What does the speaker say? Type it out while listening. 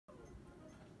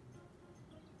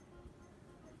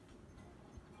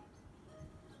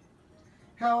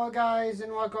Hello guys,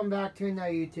 and welcome back to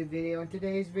another YouTube video. In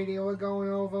today's video we're going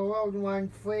over World 1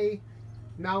 free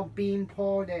Mount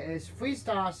Beanpole. There is 3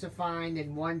 stars to find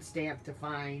and 1 stamp to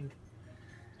find.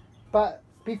 But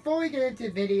before we get into the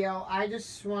video, I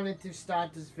just wanted to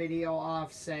start this video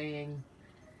off saying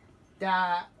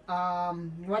that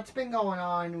what's been going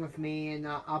on with me and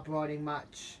not uploading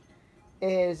much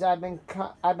is I've been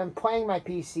playing my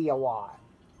PC a lot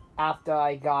after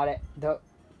I got it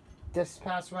this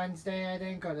past Wednesday, I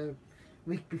think, or the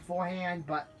week beforehand,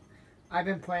 but I've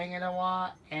been playing it a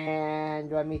lot,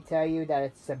 and let me tell you that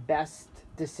it's the best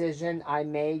decision I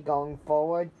made going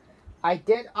forward. I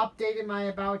did update my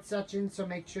About section, so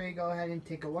make sure you go ahead and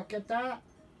take a look at that,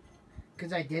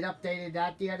 because I did update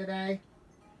that the other day.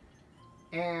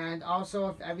 And also,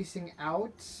 with everything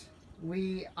else,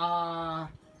 we are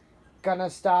gonna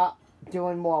start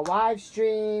doing more live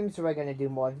streams, we're gonna do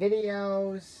more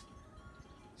videos.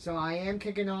 So I am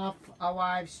kicking off a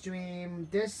live stream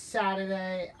this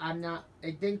Saturday. I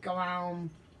think around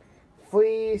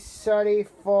 3:30,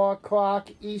 4 o'clock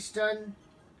Eastern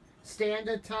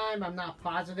Standard Time. I'm not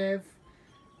positive.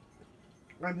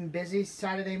 I'm busy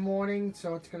Saturday morning,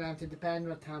 so it's going to have to depend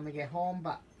what time I get home.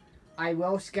 But I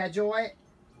will schedule it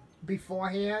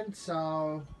beforehand,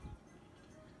 so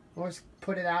let's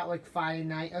put it out like Friday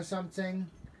night or something.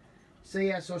 So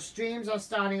yeah, so streams are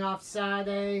starting off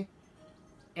Saturday.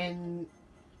 And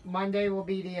Monday will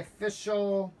be the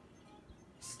official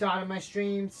start of my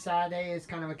stream. Saturday is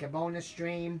kind of like a bonus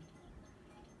stream.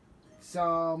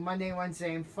 So Monday,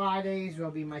 Wednesday, and Fridays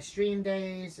will be my stream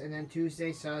days. And then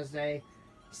Tuesday, Thursday,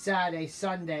 Saturday,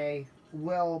 Sunday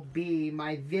will be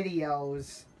my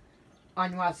videos.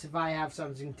 Unless if I have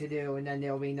something to do, and then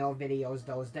there will be no videos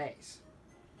those days.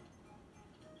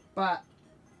 But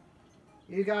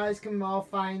you guys can all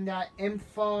find that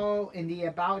info in the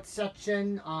About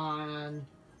section on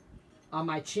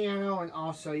my channel, and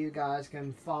also you guys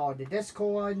can follow the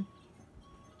Discord.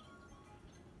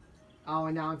 I'll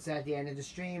announce that at the end of the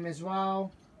stream as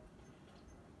well.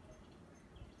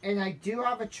 And I do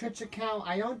have a Twitch account.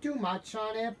 I don't do much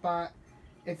on it, but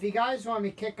if you guys want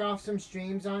me to kick off some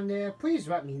streams on there, please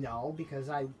let me know, because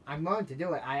I'm willing to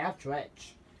do it. I have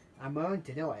Twitch. I'm willing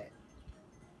to do it.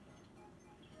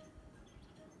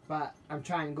 But I'm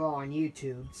trying to go on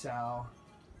YouTube, so.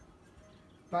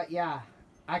 But yeah,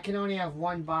 I can only have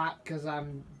one bot because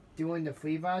I'm doing the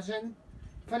free version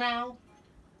for now.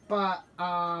 But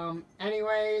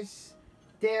anyways,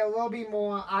 there will be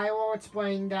more. I will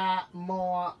explain that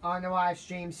more on the live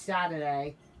stream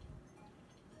Saturday.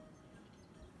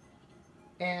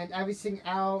 And everything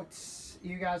else,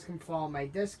 you guys can follow my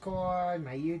Discord,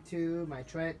 my YouTube, my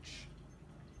Twitch,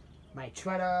 my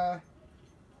Twitter.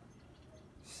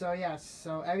 So yes,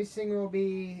 so everything will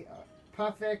be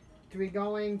perfect to be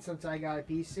going since I got a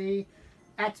PC.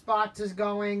 Xbox is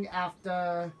going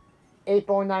after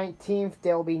April 19th.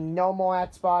 There will be no more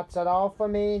Xbox at all for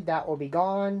me. That will be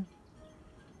gone.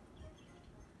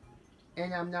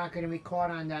 And I'm not going to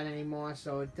record on that anymore.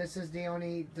 So this is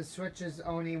the Switch is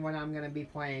only what I'm going to be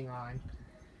playing on.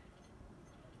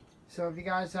 So if you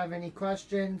guys have any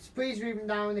questions, please leave them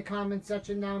down in the comment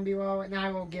section down below, and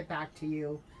I will get back to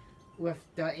you with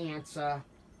the answer.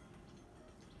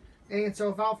 And so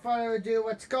without further ado,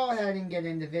 let's go ahead and get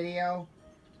into the video.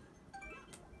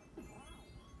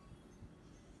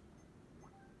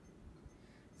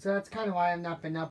 So that's kind of why I've not been